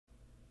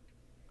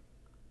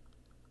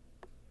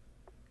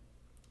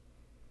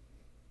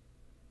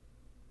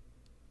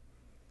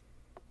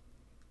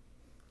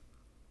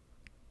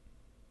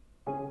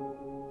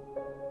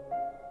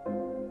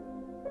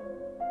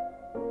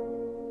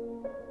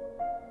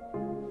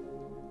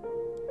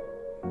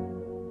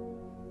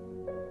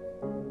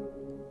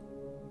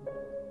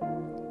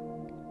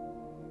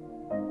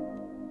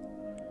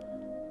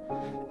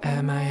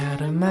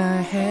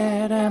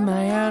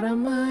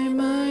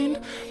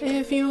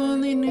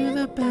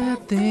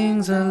bad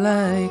things I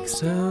like,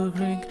 so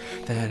drink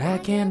that I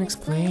can't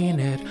explain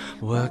it.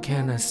 What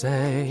can I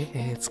say?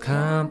 It's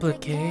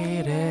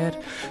complicated.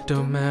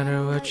 Don't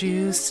matter what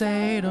you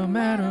say, don't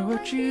matter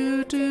what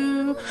you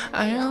do,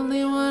 I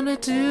only wanna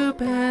do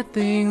bad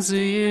things to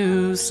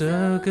you,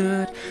 so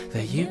good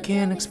that you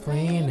can't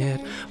explain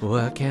it.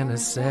 What can I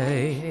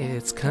say?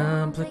 It's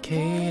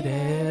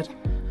complicated.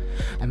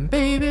 And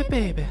baby,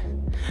 baby,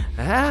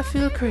 I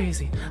feel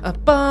crazy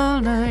up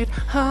all night,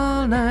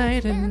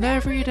 and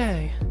every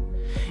day.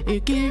 You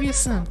give you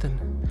something,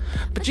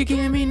 but you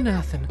give me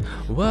nothing.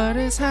 What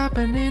is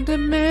happening to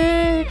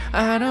me?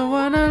 I don't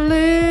wanna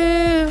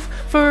live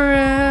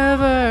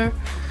forever,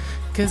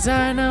 'cause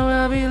I know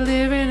I'll be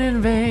living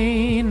in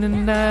vain.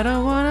 And I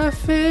don't wanna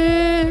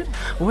fit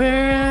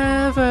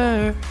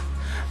wherever,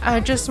 I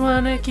just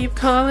wanna keep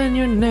calling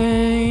your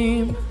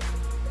name.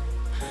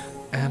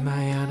 Am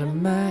I out of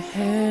my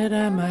head?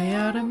 Am I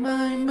out of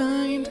my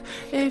mind?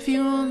 If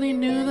you only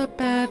knew the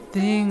bad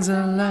things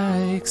I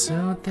like,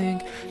 so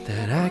think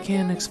that I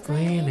can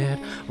explain it.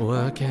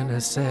 What can I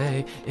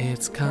say?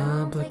 It's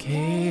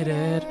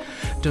complicated.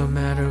 Don't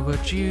matter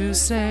what you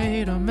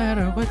say, don't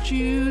matter what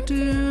you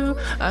do,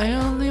 I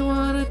only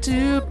wanna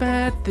do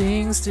bad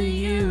things to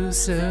you,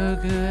 so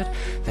good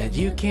that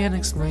you can't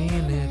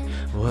explain it.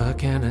 What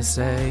can I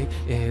say?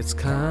 It's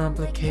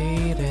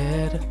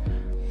complicated.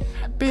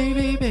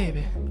 Baby,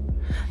 baby,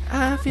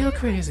 I feel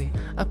crazy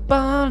up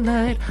all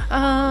night,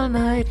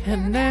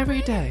 and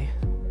every day.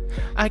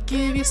 I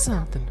give you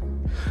something,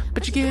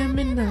 but you give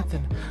me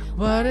nothing.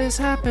 What is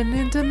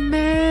happening to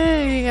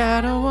me?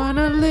 I don't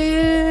wanna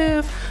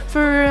live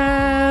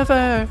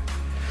forever,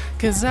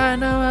 'cause I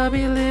know I'll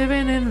be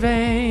living in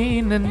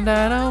vain. And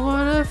I don't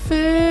wanna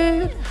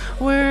fit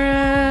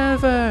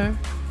wherever,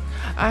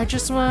 I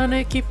just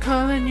wanna keep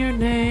calling your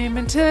name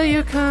until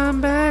you come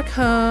back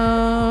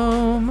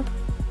home.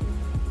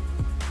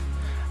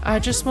 I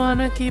just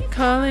wanna keep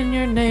calling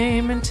your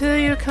name until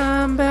you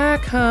come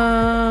back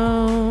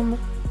home.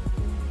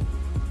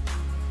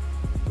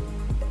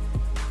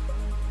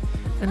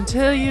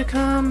 Until you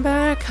come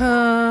back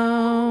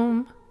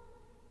home.